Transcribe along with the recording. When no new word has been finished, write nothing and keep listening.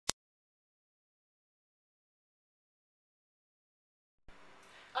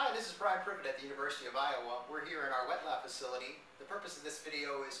Hi, this is Privett at the University of Iowa. We're here in our wet lab facility. The purpose of this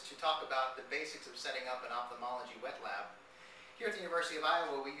video is to talk about the basics of setting up an ophthalmology wet lab. Here at the University of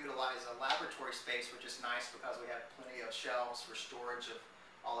Iowa, we utilize a laboratory space, which is nice because we have plenty of shelves for storage of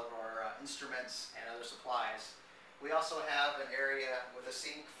all of our instruments and other supplies. We also have an area with a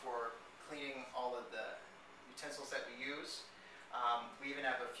sink for cleaning all of the utensils that we use. We even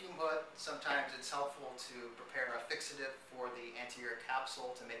have a fume hood. Sometimes it's helpful to prepare a fixative for the anterior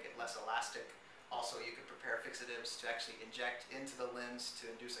capsule to make it less elastic. Also, you could prepare fixatives to actually inject into the lens to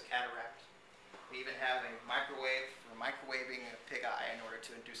induce a cataract. We even have a microwave for microwaving a pig eye in order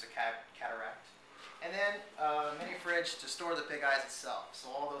to induce a cataract. And then a mini fridge to store the pig eyes itself.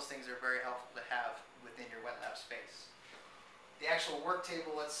 So all those things are very helpful to have within your wet lab space. The actual work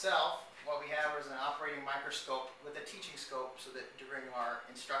table itself, what we have is an operating microscope with a teaching scope so that during our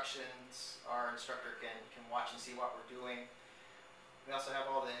instructions, our instructor can watch and see what we're doing. We also have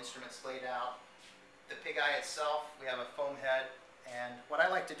all the instruments laid out. The pig eye itself, we have a foam head. And what I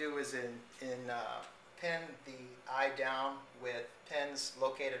like to do is pin the eye down with pins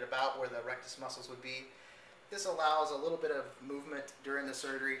located about where the rectus muscles would be. This allows a little bit of movement during the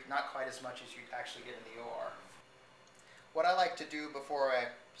surgery, not quite as much as you actually get in the OR. What I like to do before I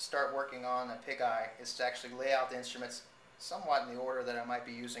start working on a pig eye is to actually lay out the instruments somewhat in the order that I might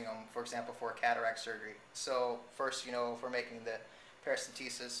be using them, for example, for a cataract surgery. So first, if we're making the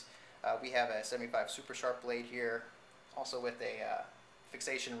paracentesis, we have a 75 super sharp blade here, also with a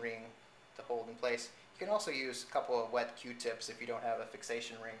fixation ring to hold in place. You can also use a couple of wet Q-tips if you don't have a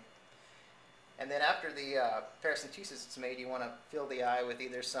fixation ring. And then after the paracentesis is made, you want to fill the eye with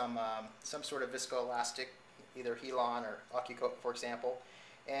either some sort of viscoelastic, either Helon or OcuCoat, for example.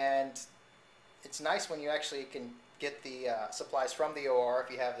 And it's nice when you actually can get the supplies from the OR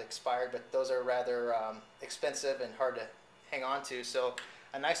if you have the expired, but those are rather expensive and hard to hang on to. So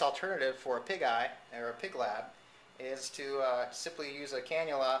a nice alternative for a pig eye or a pig lab is to simply use a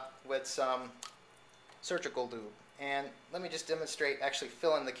cannula with some surgical lube. And let me just demonstrate actually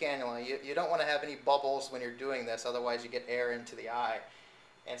filling the cannula. You don't want to have any bubbles when you're doing this, otherwise you get air into the eye.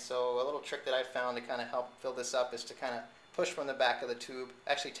 And so a little trick that I found to kind of help fill this up is to kind of push from the back of the tube,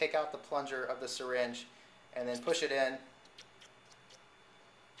 actually take out the plunger of the syringe, and then push it in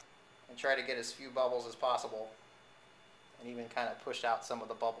and try to get as few bubbles as possible, and even kind of push out some of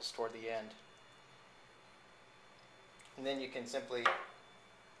the bubbles toward the end. And then you can simply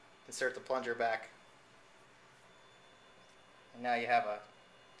insert the plunger back, and now you have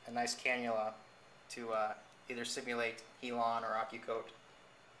a nice cannula to either simulate Helon or OcuCoat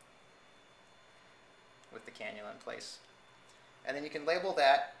with the cannula in place. And then you can label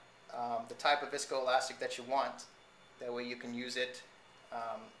that the type of viscoelastic that you want. That way you can use it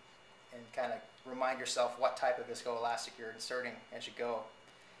and kind of remind yourself what type of viscoelastic you're inserting as you go.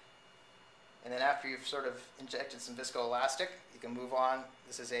 And then after you've sort of injected some viscoelastic, you can move on.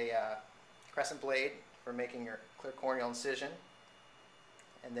 This is a crescent blade for making your clear corneal incision,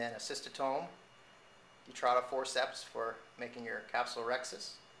 and then a cystotome, Utrata forceps for making your capsular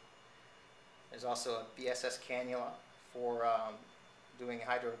rhexis. There's also a BSS cannula for doing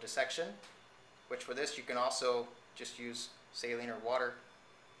hydrodissection, which for this you can also just use saline or water.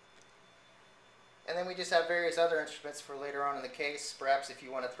 And then we just have various other instruments for later on in the case. Perhaps if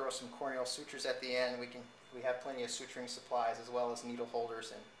you want to throw some corneal sutures at the end, we have plenty of suturing supplies as well as needle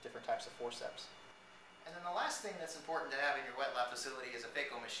holders and different types of forceps. And then the last thing that's important to have in your wet lab facility is a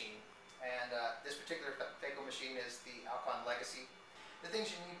Bickle machine. And this particular Bickle machine is the Alcon Legacy. The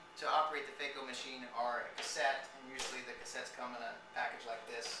things you need to operate the Bickle machine are a cassette, and usually the cassettes come in a package like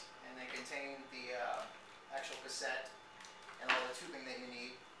this, and they contain the actual cassette and all the tubing that you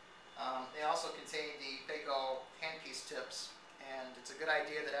need. They also contain the Bickle handpiece tips, and it's a good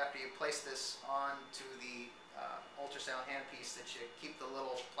idea that after you place this onto the ultrasound handpiece that you keep the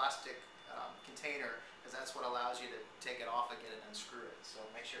little plastic container, because that's what allows you to take it off again and unscrew it, so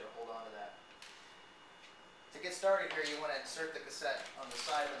make sure to hold on to that. To get started here, you want to insert the cassette on the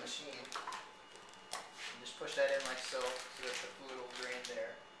side of the machine. And just push that in like so that the fluid will drain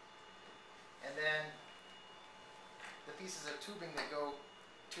there. And then the pieces of tubing that go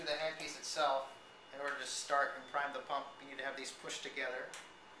to the handpiece itself, in order to start and prime the pump, you need to have these pushed together.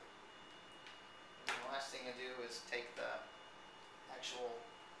 And the last thing to do is take the actual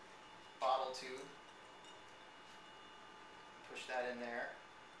bottle tube, push that in there.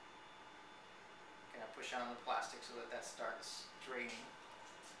 Kind of push on the plastic so that that starts draining.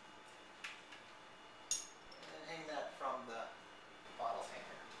 And then hang that from the bottle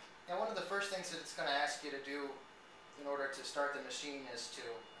hanger. Now one of the first things that it's going to ask you to do in order to start the machine is to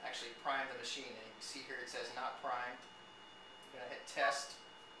actually prime the machine. And you can see here it says not primed. I'm going to hit test,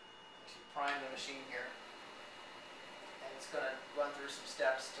 actually prime the machine here, and it's going to run through some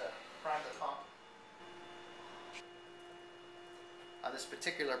steps to prime the pump. On this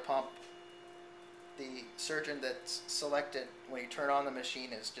particular pump, the surgeon that's selected when you turn on the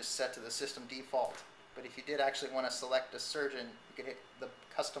machine is just set to the system default. But if you did actually want to select a surgeon, you could hit the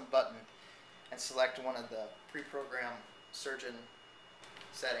custom button and select one of the pre-programmed surgeon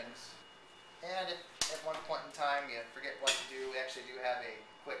settings. And if at one point in time you forget what to do, we actually do have a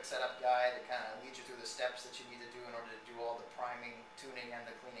quick setup guide that kind of leads you through the steps that you need to do in order to do all the priming, tuning, and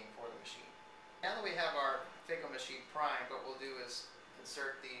the cleaning for the machine. Now that we have our Bickle Machine primed, what we'll do is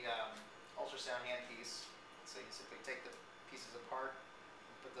insert the ultrasound handpiece. So you simply take the pieces apart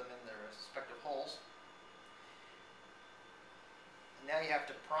and put them in their respective holes. And now you have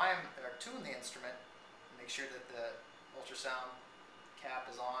to prime or tune the instrument and make sure that the ultrasound cap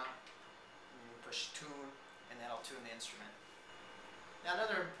is on. And you push tune, and that'll tune the instrument. Now,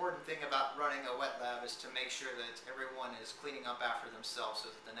 another important thing about running a wet lab is to make sure that everyone is cleaning up after themselves so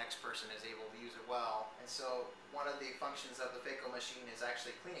that the next person is able to use it well. And so one of the functions of the Bickle Machine is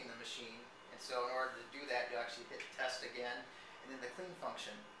actually cleaning the machine. And so in order to do that, you actually hit test again, and then the clean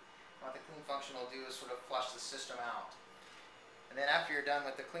function. And what the clean function will do is sort of flush the system out. And then after you're done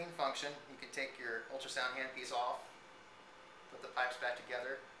with the clean function, you can take your ultrasound handpiece off, put the pipes back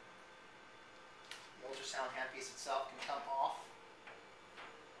together. The ultrasound handpiece itself can come off.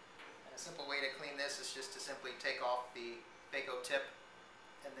 And a simple way to clean this is just to simply take off the phaco tip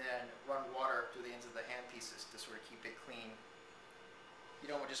and then run water through the ends of the handpieces to sort of keep it clean.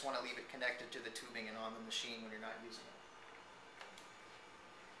 You don't just want to leave it connected to the tubing and on the machine when you're not using it.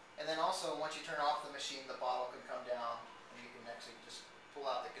 And then also, once you turn off the machine, the bottle can come down and you can actually just pull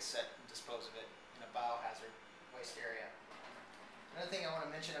out the cassette and dispose of it in a biohazard waste area. Another thing I want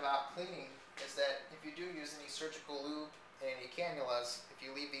to mention about cleaning is that if you do use any surgical lube and any cannulas, if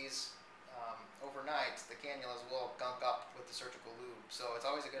you leave these overnight, the cannulas will gunk up with the surgical lube. So it's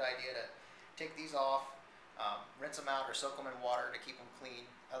always a good idea to take these off, rinse them out or soak them in water to keep them clean.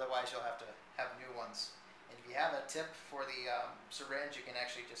 Otherwise, you'll have to have new ones. And if you have a tip for the syringe, you can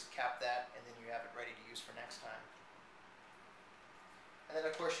actually just cap that, and then you have it ready to use for next time. And then,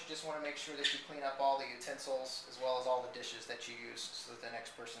 of course, you just want to make sure that you clean up all the utensils as well as all the dishes that you use so that the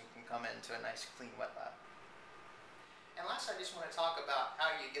next person can come into a nice clean wet lab. And last, I just want to talk about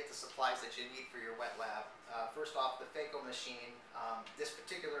how you get the supplies that you need for your wet lab. First off, the phaco machine. This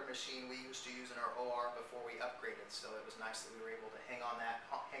particular machine we used to use in our OR before we upgraded, so it was nice that we were able to hang on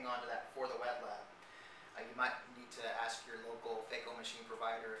to that for the wet lab. You might need to ask your local phaco machine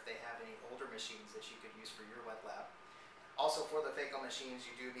provider if they have any older machines that you could use for your wet lab. Also, for the phaco machines,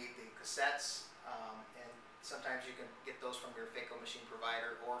 you do need the cassettes, and sometimes you can get those from your phaco machine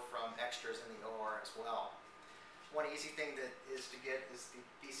provider or from extras in the OR as well. One easy thing that is to get is the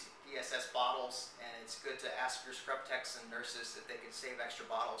BSS bottles, and it's good to ask your scrub techs and nurses if they can save extra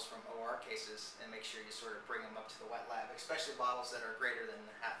bottles from OR cases and make sure you sort of bring them up to the wet lab, especially bottles that are greater than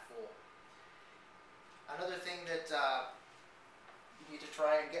half full. Another thing that you need to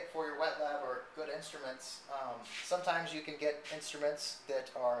try and get for your wet lab are good instruments. Sometimes you can get instruments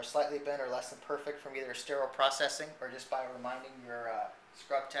that are slightly bent or less than perfect from either sterile processing or just by reminding your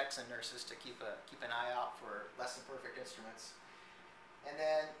scrub techs and nurses to keep an eye out for less than perfect instruments. And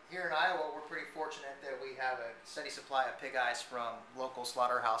then here in Iowa, we're pretty fortunate that we have a steady supply of pig eyes from local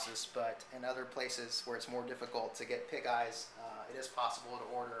slaughterhouses, but in other places where it's more difficult to get pig eyes, it is possible to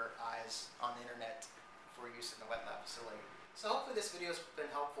order eyes on the internet for use in the wet lab facility. So hopefully this video has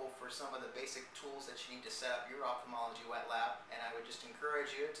been helpful for some of the basic tools that you need to set up your ophthalmology wet lab, and I would just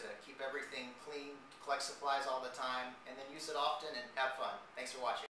encourage you to keep everything clean, collect supplies all the time, and then use it often and have fun. Thanks for watching.